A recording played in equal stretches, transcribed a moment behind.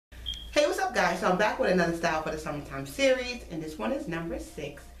up, guys? So I'm back with another style for the summertime series, and this one is number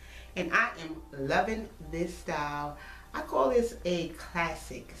 6, and I am loving this style. I call this a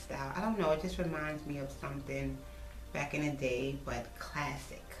classic style. I don't know, it just reminds me of something back in the day, but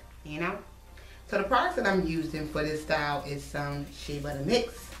classic, you know. So the products that I'm using for this style is some Shea Butter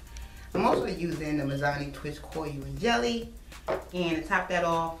mix. I'm also using the Mazani Twist Coil and Jelly, and to top that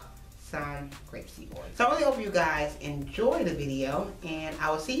off, some grapeseed oil. So I really hope you guys enjoy the video, and I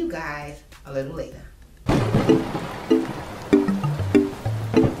will see you guys a little later.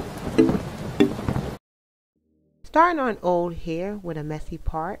 Starting on old hair with a messy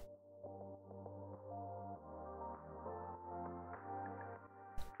part.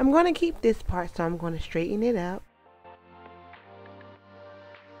 I'm going to keep this part, so I'm going to straighten it up.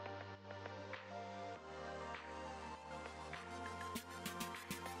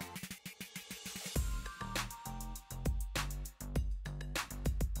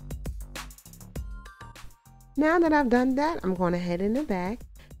 Now that I've done that, I'm going to head in the back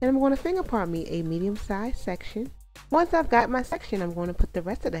and I'm going to finger part me a medium-sized section. Once I've got my section, I'm going to put the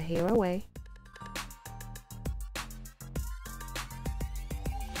rest of the hair away.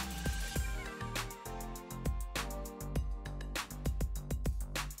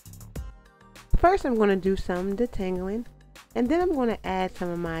 First, I'm going to do some detangling, and then I'm going to add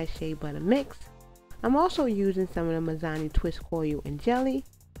some of my Shea Butter mix. I'm also using some of the Mazani Twist Coil and Jelly,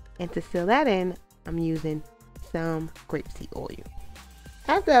 and to seal that in, I'm using some grapeseed oil.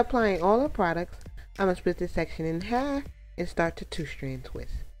 After applying all the products, I'm going to split this section in half and start to 2-strand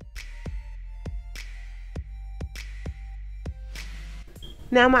twist.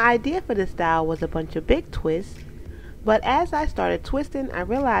 Now my idea for this style was a bunch of big twists, but as I started twisting, I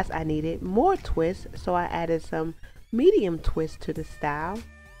realized I needed more twists, so I added some medium twists to the style.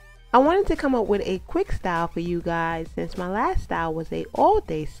 I wanted to come up with a quick style for you guys since my last style was a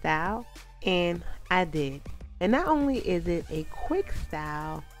all-day style, and I did. And not only is it a quick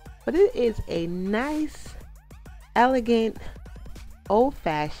style, but it is a nice, elegant,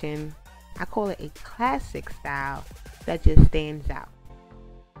 old-fashioned, I call it a classic style that just stands out.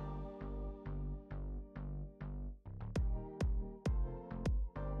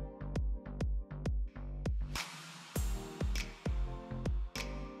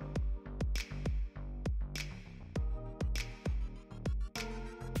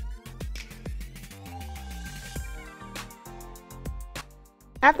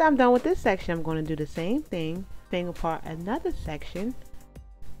 After I'm done with this section, I'm going to do the same thing, finger part another section,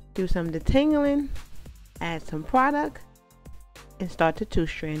 do some detangling, add some product, and start to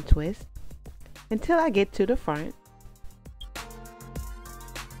 2-strand twist until I get to the front.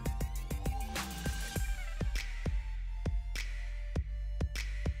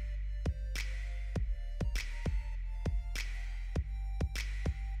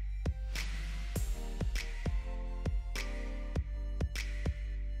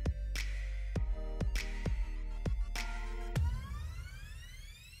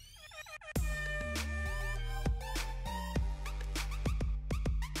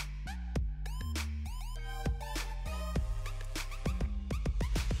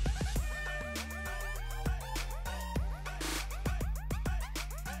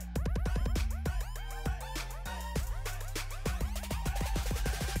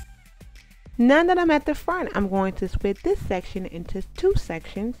 Now that I'm at the front, I'm going to split this section into 2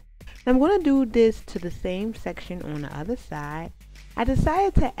 sections. I'm going to do this to the same section on the other side. I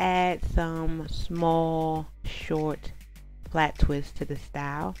decided to add some small, short, flat twists to the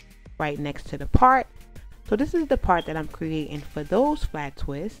style right next to the part. So this is the part that I'm creating for those flat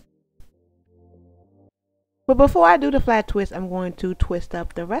twists. But before I do the flat twist, I'm going to twist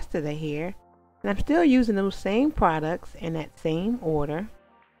up the rest of the hair. And I'm still using those same products in that same order.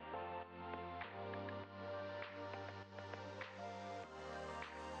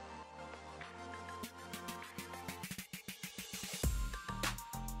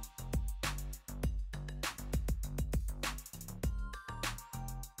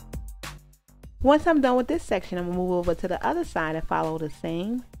 Once I'm done with this section, I'm going to move over to the other side and follow the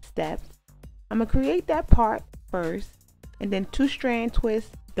same steps. I'm going to create that part first and then 2-strand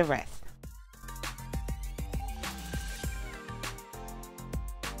twist the rest.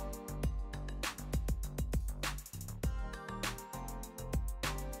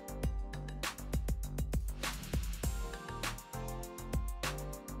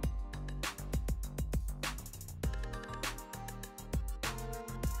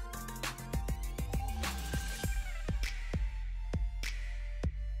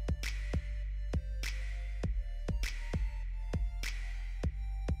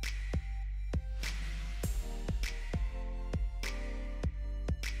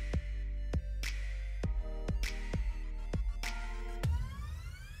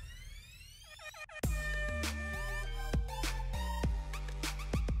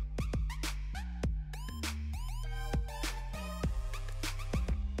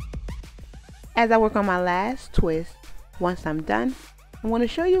 As I work on my last twist, once I'm done, I'm going to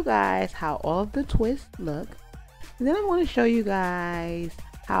show you guys how all of the twists look. And then I'm going to show you guys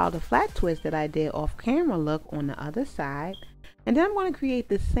how the flat twist that I did off camera look on the other side. And then I'm going to create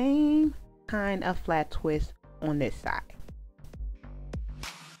the same kind of flat twist on this side.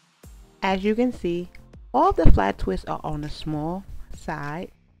 As you can see, all of the flat twists are on the small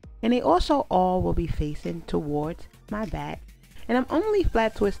side, and they also all will be facing towards my back, and I'm only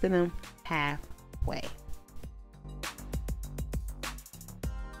flat twisting them halfway.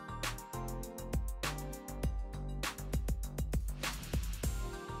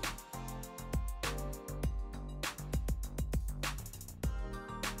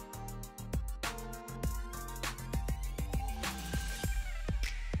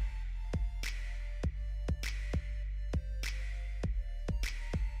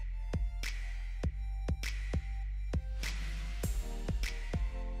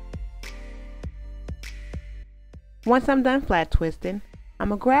 Once I'm done flat twisting, I'm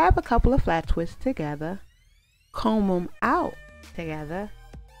going to grab a couple of flat twists together, comb them out together,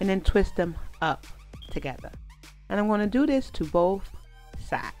 and then twist them up together. And I'm going to do this to both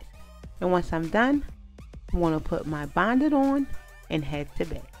sides. And once I'm done, I'm going to put my bonded on and head to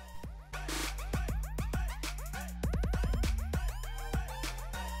bed.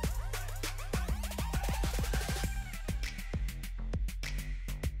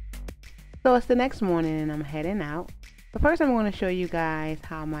 So it's the next morning and I'm heading out. But first I'm going to show you guys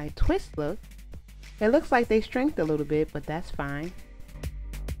how my twists look. It looks like they shrinked a little bit, but that's fine.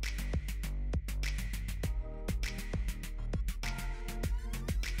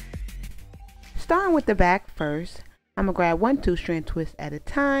 Starting with the back first, I'm going to grab one 2-strand twist at a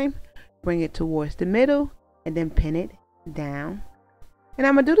time, bring it towards the middle, and then pin it down. And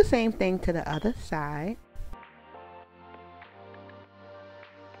I'm going to do the same thing to the other side.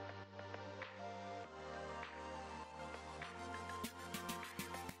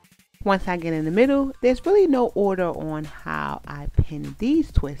 Once I get in the middle, there's really no order on how I pin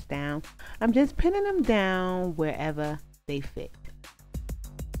these twists down. I'm just pinning them down wherever they fit.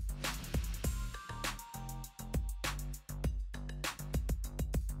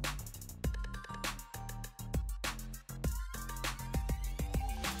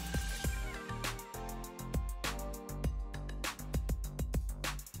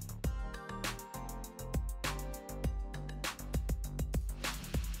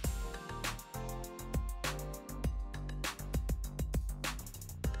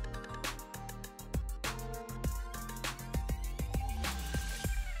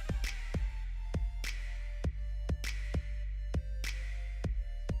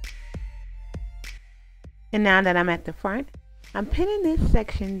 And now that I'm at the front, I'm pinning this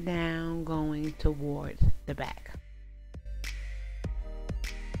section down going towards the back.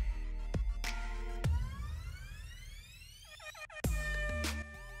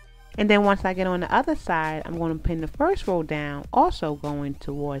 And then once I get on the other side, I'm going to pin the first row down, also going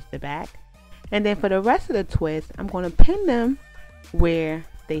towards the back. And then for the rest of the twist, I'm going to pin them where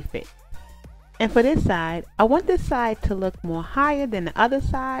they fit. And for this side, I want this side to look more higher than the other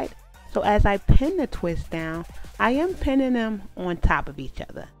side. So as I pin the twist down, I am pinning them on top of each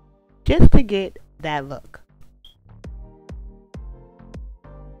other, just to get that look.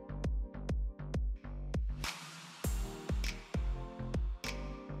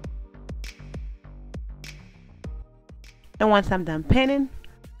 And once I'm done pinning,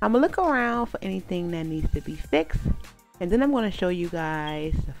 I'm going to look around for anything that needs to be fixed. And then I'm going to show you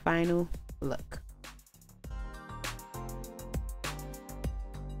guys the final look.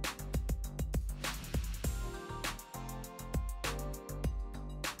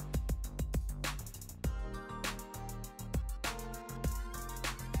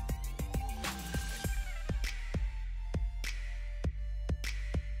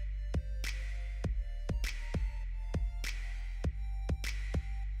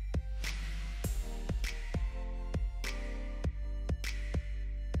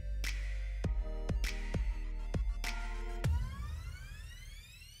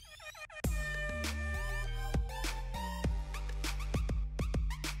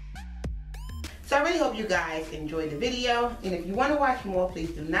 So I really hope you guys enjoyed the video, and if you want to watch more, please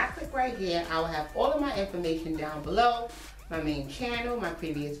do not click right here. I will have all of my information down below, my main channel, my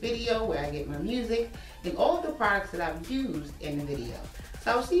previous video where I get my music, and all of the products that I've used in the video.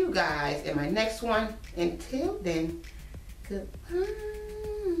 So I'll see you guys in my next one. Until then, goodbye.